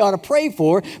what we ought to pray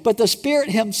for, but the Spirit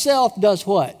himself does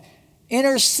what?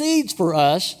 Intercedes for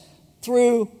us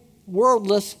through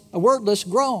wordless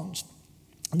groans.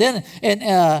 Then in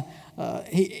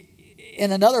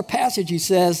another passage he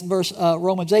says,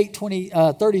 Romans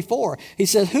 8:34, he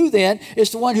says, who then is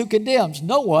the one who condemns?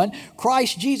 No one.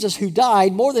 Christ Jesus, who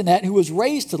died, more than that, who was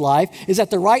raised to life, is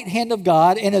at the right hand of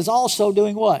God and is also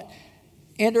doing what?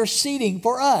 Interceding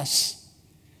for us.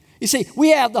 You see,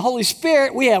 we have the Holy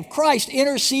Spirit, we have Christ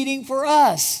interceding for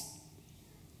us.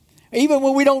 Even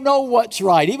when we don't know what's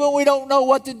right, even when we don't know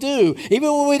what to do, even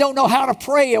when we don't know how to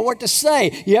pray or what to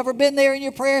say. You ever been there in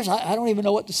your prayers? I don't even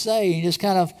know what to say. And you just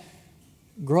kind of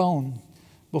groan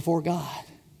before God.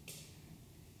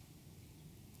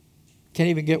 Can't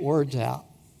even get words out.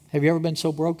 Have you ever been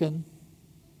so broken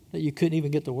that you couldn't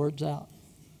even get the words out?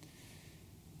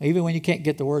 Even when you can't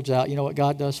get the words out, you know what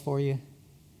God does for you?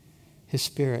 His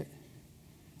Spirit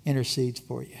intercedes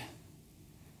for you.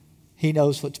 He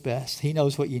knows what's best. He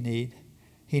knows what you need.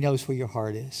 He knows where your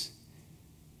heart is.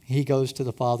 he goes to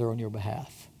the Father on your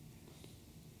behalf.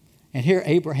 And here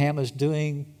Abraham is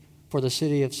doing for the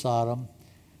city of Sodom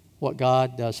what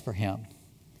God does for him.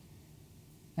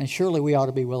 And surely we ought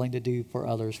to be willing to do for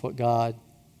others what God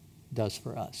does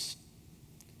for us.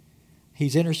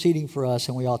 He's interceding for us,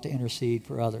 and we ought to intercede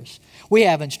for others. We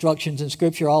have instructions in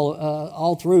Scripture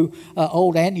all through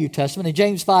Old and New Testament. In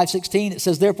James 5:16, it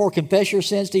says, "Therefore confess your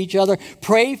sins to each other,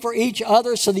 pray for each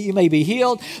other so that you may be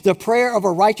healed. The prayer of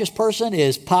a righteous person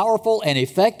is powerful and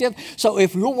effective." So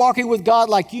if you're walking with God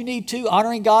like you need to,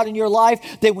 honoring God in your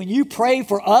life, then when you pray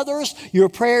for others, your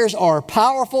prayers are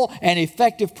powerful and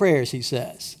effective prayers, he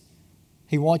says.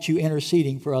 He wants you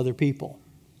interceding for other people.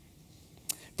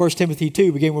 1 Timothy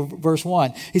 2, beginning with verse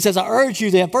 1. He says, "I urge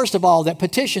you then, first of all, that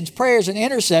petitions, prayers, and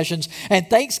intercessions and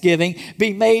thanksgiving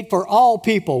be made for all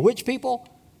people." Which people?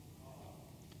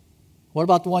 What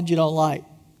about the ones you don't like?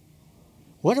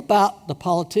 What about the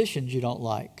politicians you don't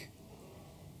like?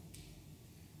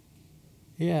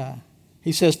 Yeah.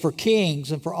 He says, "For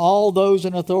kings and for all those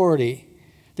in authority,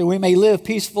 that we may live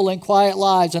peaceful and quiet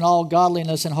lives in all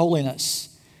godliness and holiness.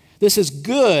 This is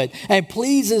good and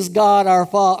pleases God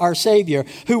our Savior,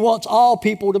 who wants all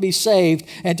people to be saved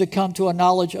and to come to a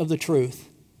knowledge of the truth."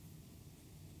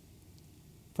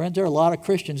 Friends, there are a lot of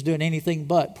Christians doing anything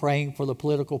but praying for the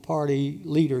political party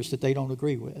leaders that they don't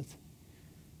agree with.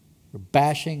 They're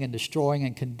bashing and destroying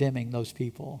and condemning those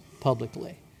people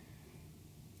publicly.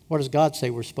 What does God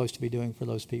say we're supposed to be doing for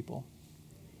those people?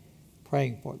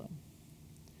 Praying for them.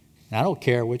 And I don't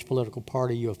care which political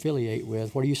party you affiliate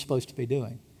with. What are you supposed to be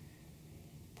doing?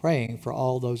 Praying for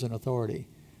all those in authority.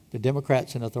 The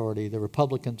Democrats in authority, the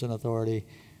Republicans in authority,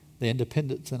 the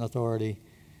independents in authority.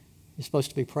 You're supposed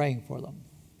to be praying for them.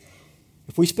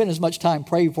 If we spend as much time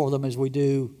praying for them as we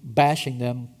do bashing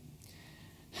them,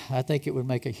 I think it would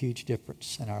make a huge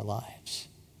difference in our lives,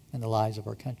 in the lives of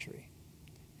our country,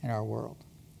 in our world.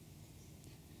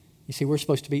 You see, we're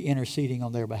supposed to be interceding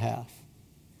on their behalf.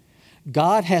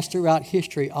 God has throughout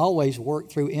history always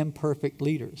worked through imperfect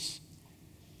leaders.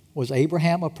 Was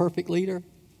Abraham a perfect leader?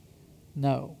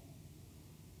 No.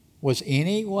 Was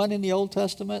anyone in the Old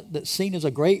Testament that's seen as a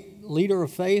great leader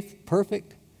of faith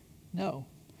perfect? No.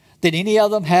 Did any of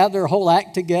them have their whole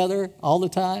act together all the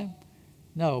time?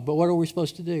 No. But what are we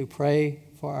supposed to do? Pray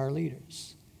for our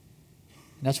leaders.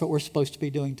 And that's what we're supposed to be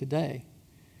doing today.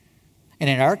 And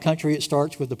in our country, it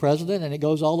starts with the president and it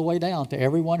goes all the way down to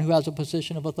everyone who has a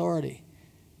position of authority.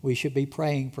 We should be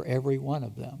praying for every one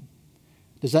of them.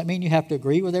 Does that mean you have to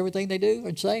agree with everything they do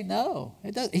and say? No.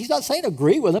 He's not saying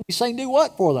agree with them. He's saying do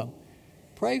what for them?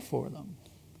 Pray for them.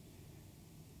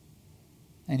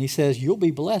 And he says you'll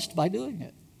be blessed by doing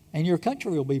it. And your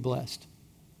country will be blessed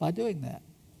by doing that.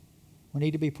 We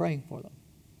need to be praying for them.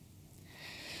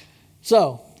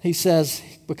 So, he says,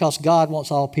 because God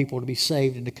wants all people to be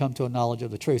saved and to come to a knowledge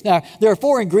of the truth. Now, there are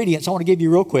 4 ingredients I want to give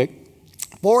you real quick.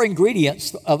 4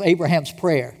 ingredients of Abraham's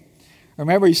prayer.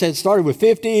 Remember, he said it started with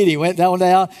 50 and he went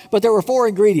down. But there were 4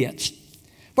 ingredients.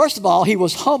 First of all, he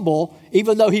was humble.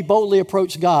 Even though he boldly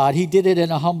approached God, he did it in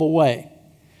a humble way.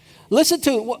 Listen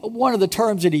to one of the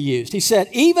terms that he used. He said,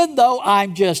 "Even though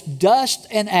I'm just dust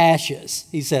and ashes,"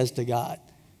 he says to God,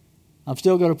 "I'm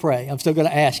still going to pray. I'm still going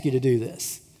to ask you to do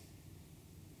this."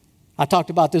 I talked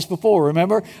about this before,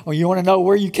 remember? When you want to know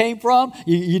where you came from,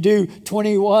 you do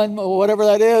 21 or whatever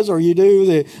that is, or you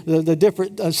do the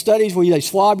different studies where they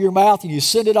swab your mouth and you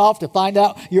send it off to find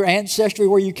out your ancestry,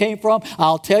 where you came from.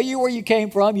 I'll tell you where you came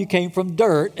from. You came from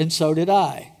dirt, and so did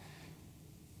I.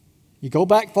 You go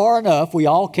back far enough, we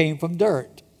all came from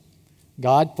dirt.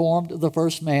 God formed the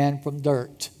first man from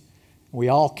dirt. We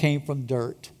all came from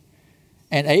dirt.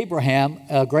 And Abraham,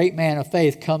 a great man of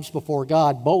faith, comes before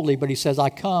God boldly, but he says, "I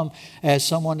come as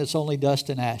someone that's only dust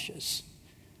and ashes."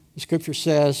 The scripture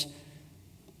says,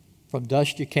 from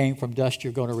dust you came, from dust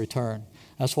you're going to return.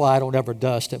 That's why I don't ever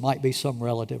dust. It might be some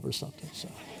relative or something. So.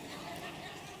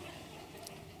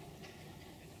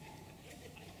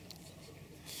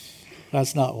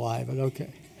 That's not why, but okay.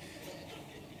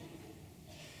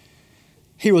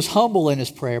 He was humble in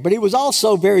his prayer, but he was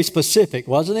also very specific,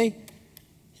 wasn't he?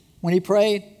 When he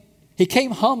prayed, he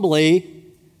came humbly,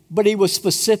 but he was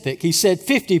specific. He said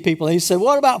 50 people. And he said,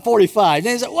 "What about 45?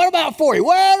 Then he said, "What about 40?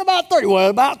 What about 30? What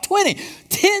about 20?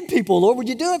 10 people, Lord, would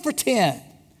you do it for 10?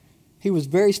 He was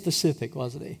very specific,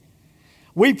 wasn't he?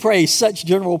 We pray such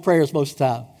general prayers most of the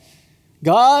time.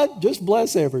 God, just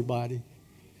bless everybody.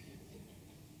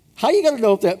 How are you going to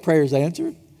know if that prayer is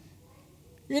answered?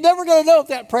 You're never going to know if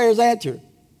that prayer is answered.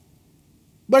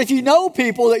 But if you know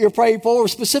people that you're praying for, or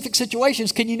specific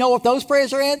situations, can you know if those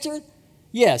prayers are answered?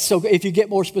 Yes, so if you get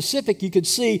more specific, you could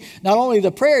see not only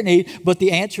the prayer need, but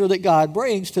the answer that God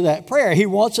brings to that prayer. He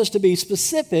wants us to be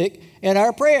specific in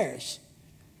our prayers.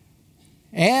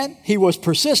 And he was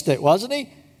persistent, wasn't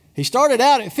he? He started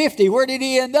out at 50. Where did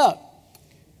he end up?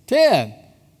 10.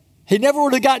 He never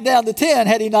would have gotten down to 10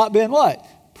 had he not been what?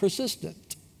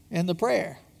 Persistent in the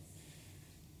prayer.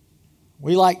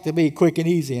 We like to be quick and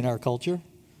easy in our culture.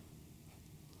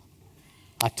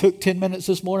 I took 10 minutes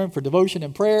this morning for devotion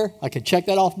and prayer. I can check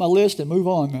that off my list and move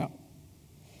on now.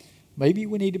 Maybe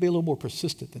we need to be a little more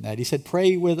persistent than that. He said,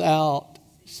 pray without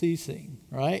ceasing,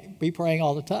 right? Be praying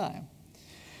all the time.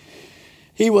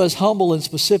 He was humble and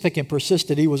specific and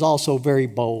persistent. He was also very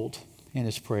bold in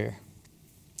his prayer.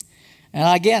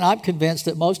 And again, I'm convinced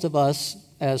that most of us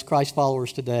as Christ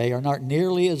followers today are not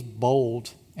nearly as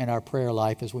bold in our prayer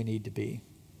life as we need to be.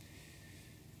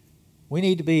 We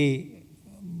need to be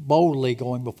boldly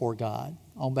going before God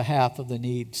on behalf of the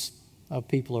needs of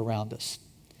people around us.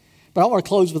 But I want to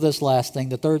close with this last thing,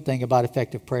 the third thing about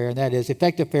effective prayer, and that is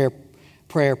effective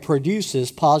prayer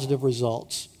produces positive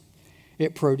results.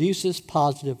 It produces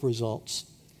positive results.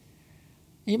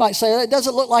 You might say, it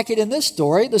doesn't look like it in this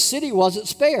story. The city wasn't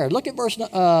spared. Look at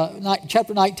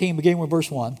chapter 19, beginning with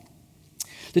verse 1.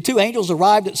 The two angels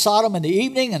arrived at Sodom in the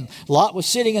evening, and Lot was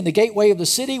sitting in the gateway of the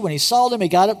city. When he saw them, he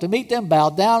got up to meet them,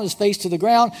 bowed down his face to the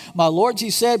ground. My lords,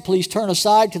 he said, please turn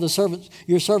aside to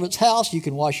your servant's house. You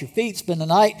can wash your feet, spend the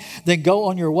night, then go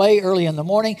on your way early in the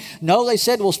morning. No, they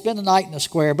said, we'll spend the night in the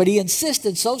square. But he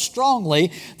insisted so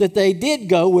strongly that they did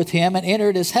go with him and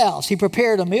entered his house. He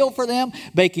prepared a meal for them,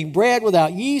 baking bread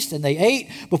without yeast, and they ate.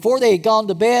 Before they had gone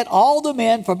to bed, all the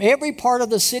men from every part of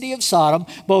the city of Sodom,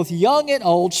 both young and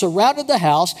old, surrounded the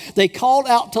house. They called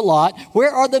out to Lot,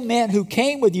 where are the men who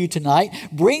came with you tonight?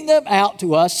 Bring them out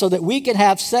to us so that we can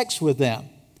have sex with them.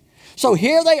 So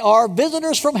here they are,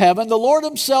 visitors from heaven. The Lord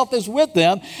himself is with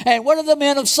them. And what do the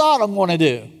men of Sodom want to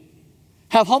do?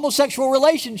 Have homosexual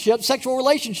relationships, sexual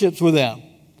relationships with them.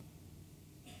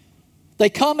 They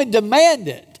come and demand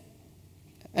it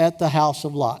at the house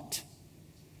of Lot.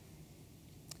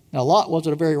 Now, Lot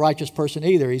wasn't a very righteous person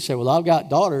either. He said, well, I've got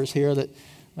daughters here that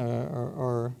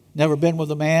or never been with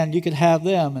a man, you can have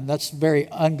them. And that's very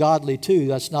ungodly too.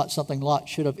 That's not something Lot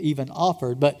should have even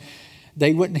offered. But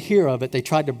they wouldn't hear of it. They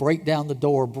tried to break down the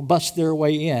door, bust their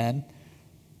way in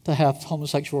to have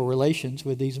homosexual relations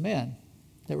with these men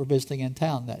that were visiting in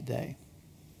town that day.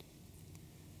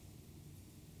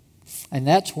 And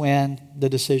that's when the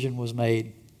decision was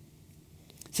made.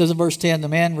 It says in verse 10, the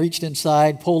men reached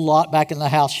inside, pulled Lot back in the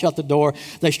house, shut the door.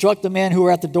 They struck the men who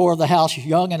were at the door of the house,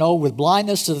 young and old, with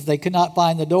blindness so that they could not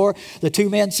find the door. The two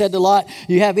men said to Lot,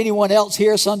 do you have anyone else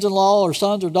here, sons-in-law or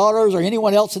sons or daughters, or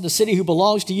anyone else in the city who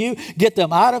belongs to you? Get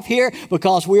them out of here,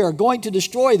 because we are going to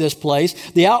destroy this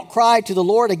place. The outcry to the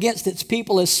Lord against its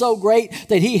people is so great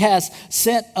that he has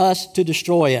sent us to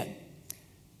destroy it.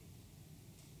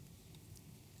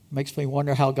 Makes me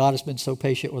wonder how God has been so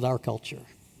patient with our culture.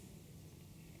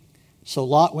 So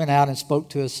Lot went out and spoke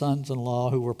to his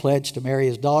sons-in-law who were pledged to marry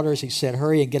his daughters. He said,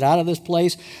 hurry and get out of this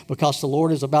place because the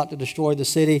Lord is about to destroy the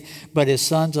city. But his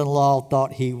sons-in-law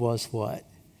thought he was what?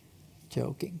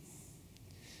 Joking.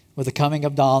 With the coming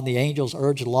of dawn, the angels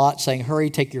urged Lot, saying, hurry,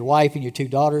 take your wife and your two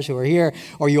daughters who are here,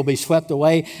 or you'll be swept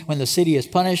away when the city is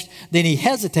punished. Then he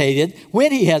hesitated.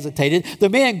 When he hesitated, the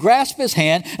men grasped his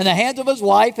hand and the hands of his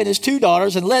wife and his two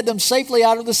daughters and led them safely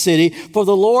out of the city, for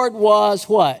the Lord was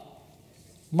what?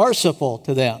 Merciful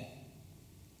to them.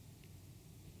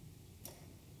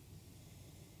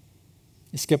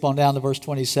 You skip on down to verse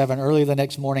 27. Early the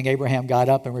next morning, Abraham got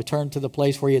up and returned to the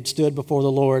place where he had stood before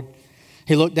the Lord.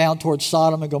 He looked down toward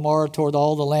Sodom and Gomorrah, toward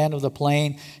all the land of the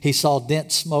plain. He saw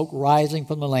dense smoke rising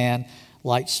from the land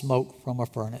like smoke from a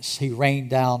furnace. He rained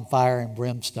down fire and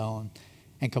brimstone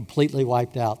and completely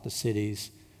wiped out the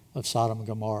cities of Sodom and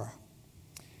Gomorrah.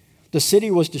 The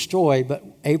city was destroyed, but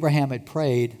Abraham had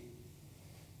prayed.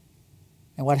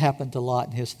 And what happened to Lot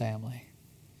and his family?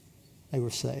 They were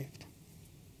saved.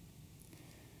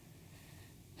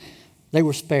 They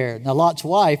were spared. Now, Lot's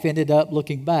wife ended up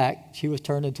looking back. She was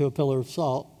turned into a pillar of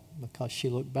salt because she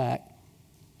looked back,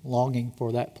 longing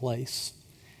for that place.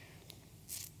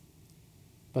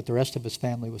 But the rest of his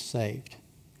family was saved.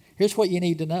 Here's what you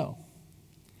need to know.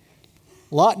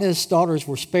 Lot and his daughters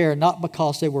were spared not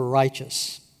because they were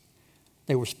righteous.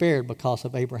 They were spared because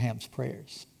of Abraham's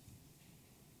prayers.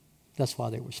 That's why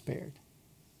they were spared.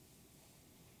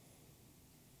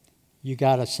 You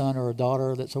got a son or a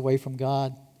daughter that's away from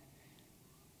God,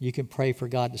 you can pray for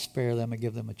God to spare them and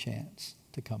give them a chance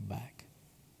to come back.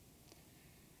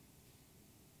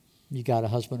 You got a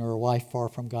husband or a wife far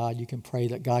from God, you can pray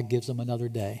that God gives them another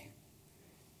day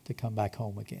to come back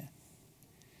home again.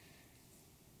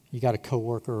 You got a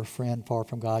coworker or a friend far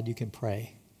from God, you can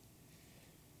pray.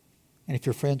 And if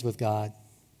you're friends with God,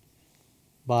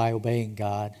 by obeying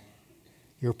God,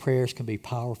 your prayers can be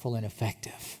powerful and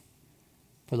effective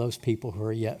for those people who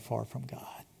are yet far from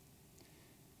God,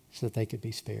 so that they could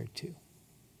be spared too.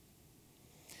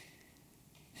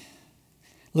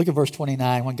 Look at verse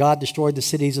 29. When God destroyed the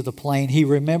cities of the plain, he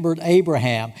remembered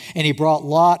Abraham, and he brought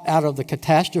Lot out of the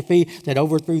catastrophe that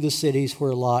overthrew the cities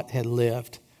where Lot had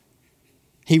lived.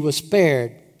 He was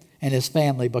spared and his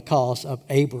family because of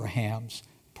Abraham's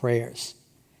prayers.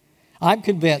 I'm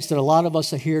convinced that a lot of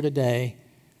us are here today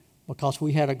because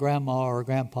we had a grandma or a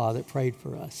grandpa that prayed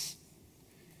for us.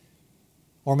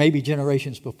 Or maybe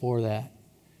generations before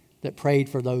that prayed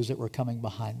for those that were coming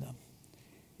behind them.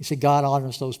 You see, God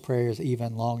honors those prayers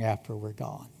even long after we're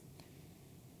gone.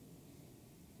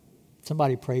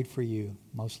 Somebody prayed for you,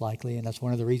 most likely, and that's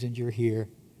one of the reasons you're here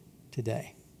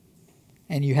today.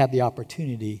 And you have the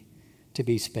opportunity to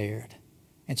be spared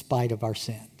in spite of our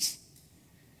sins.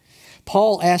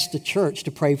 Paul asked the church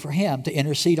to pray for him, to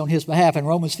intercede on his behalf. In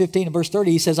Romans 15 and verse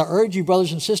 30, he says, I urge you,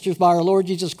 brothers and sisters, by our Lord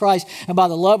Jesus Christ and by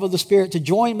the love of the Spirit, to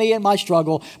join me in my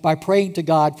struggle by praying to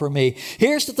God for me.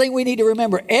 Here's the thing we need to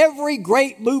remember. Every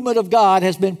great movement of God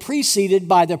has been preceded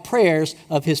by the prayers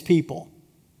of his people.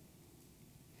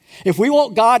 If we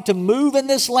want God to move in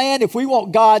this land, if we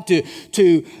want God to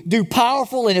do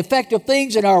powerful and effective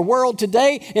things in our world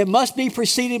today, it must be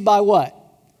preceded by what?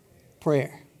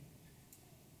 Prayer.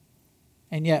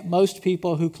 And yet most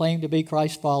people who claim to be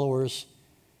Christ followers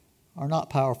are not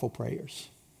powerful prayers.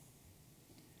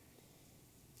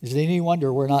 Is it any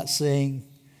wonder we're not seeing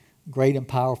great and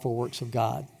powerful works of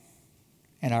God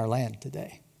in our land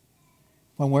today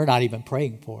when we're not even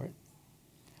praying for it?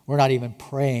 We're not even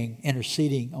praying,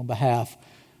 interceding on behalf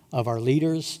of our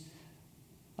leaders,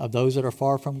 of those that are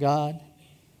far from God,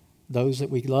 those that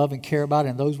we love and care about,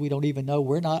 and those we don't even know.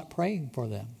 We're not praying for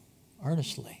them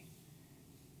earnestly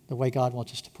the way God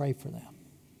wants us to pray for them.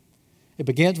 It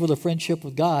begins with a friendship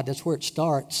with God. That's where it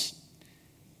starts.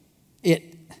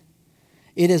 It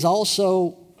is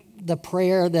also the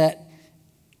prayer that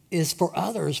is for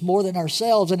others more than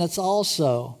ourselves, and it's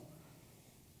also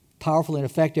powerful and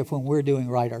effective when we're doing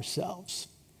right ourselves.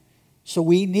 So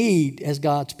we need, as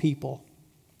God's people,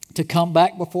 to come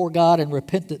back before God in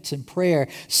repentance and prayer,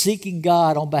 seeking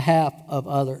God on behalf of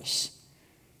others.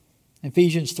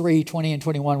 Ephesians 3:20 and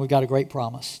 21, we've got a great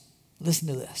promise. Listen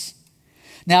to this.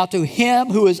 Now to him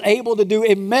who is able to do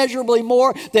immeasurably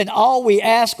more than all we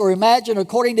ask or imagine,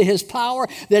 according to his power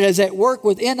that is at work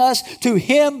within us, to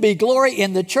him be glory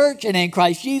in the church and in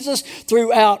Christ Jesus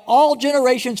throughout all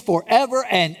generations forever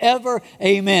and ever.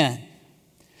 Amen.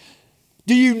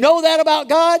 Do you know that about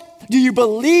God? Do you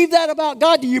believe that about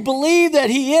God? Do you believe that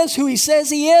he is who he says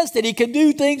he is, that he can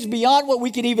do things beyond what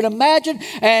we can even imagine?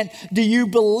 And do you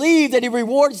believe that he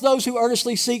rewards those who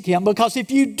earnestly seek him? Because if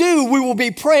you do, we will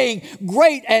be praying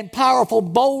great and powerful,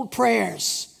 bold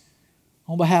prayers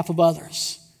on behalf of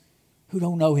others who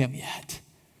don't know him yet.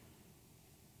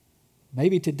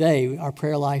 Maybe today our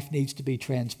prayer life needs to be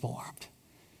transformed.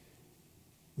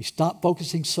 We stop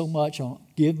focusing so much on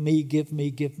give me, give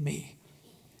me, give me.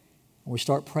 And we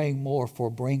start praying more for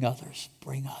bring others,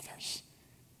 bring others,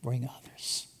 bring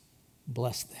others.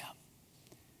 Bless them.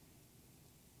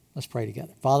 Let's pray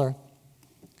together. Father,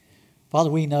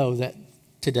 we know that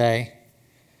today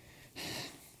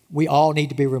we all need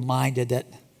to be reminded that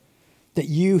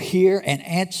you hear and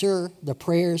answer the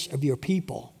prayers of your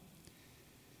people.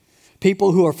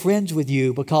 People who are friends with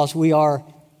you because we are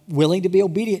willing to be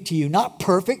obedient to you. Not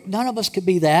perfect, none of us could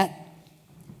be that,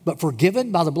 but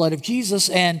forgiven by the blood of Jesus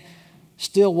and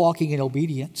still walking in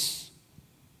obedience,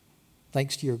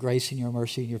 thanks to your grace and your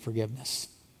mercy and your forgiveness.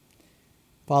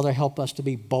 Father, help us to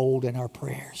be bold in our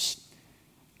prayers,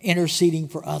 interceding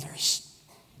for others,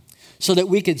 so that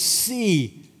we could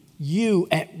see you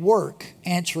at work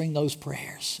answering those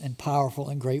prayers in powerful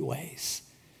and great ways.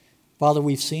 Father,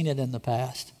 we've seen it in the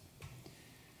past.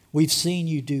 We've seen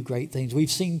you do great things.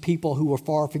 We've seen people who were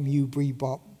far from you be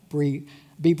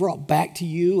brought back to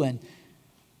you, and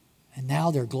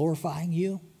now they're glorifying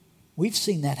you. We've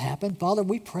seen that happen. Father,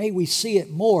 we pray we see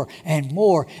it more and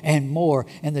more and more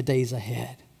in the days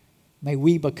ahead. May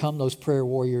we become those prayer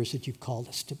warriors that you've called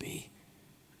us to be,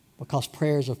 because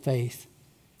prayers of faith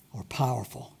are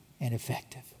powerful and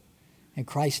effective. In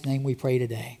Christ's name we pray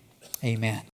today.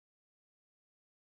 Amen.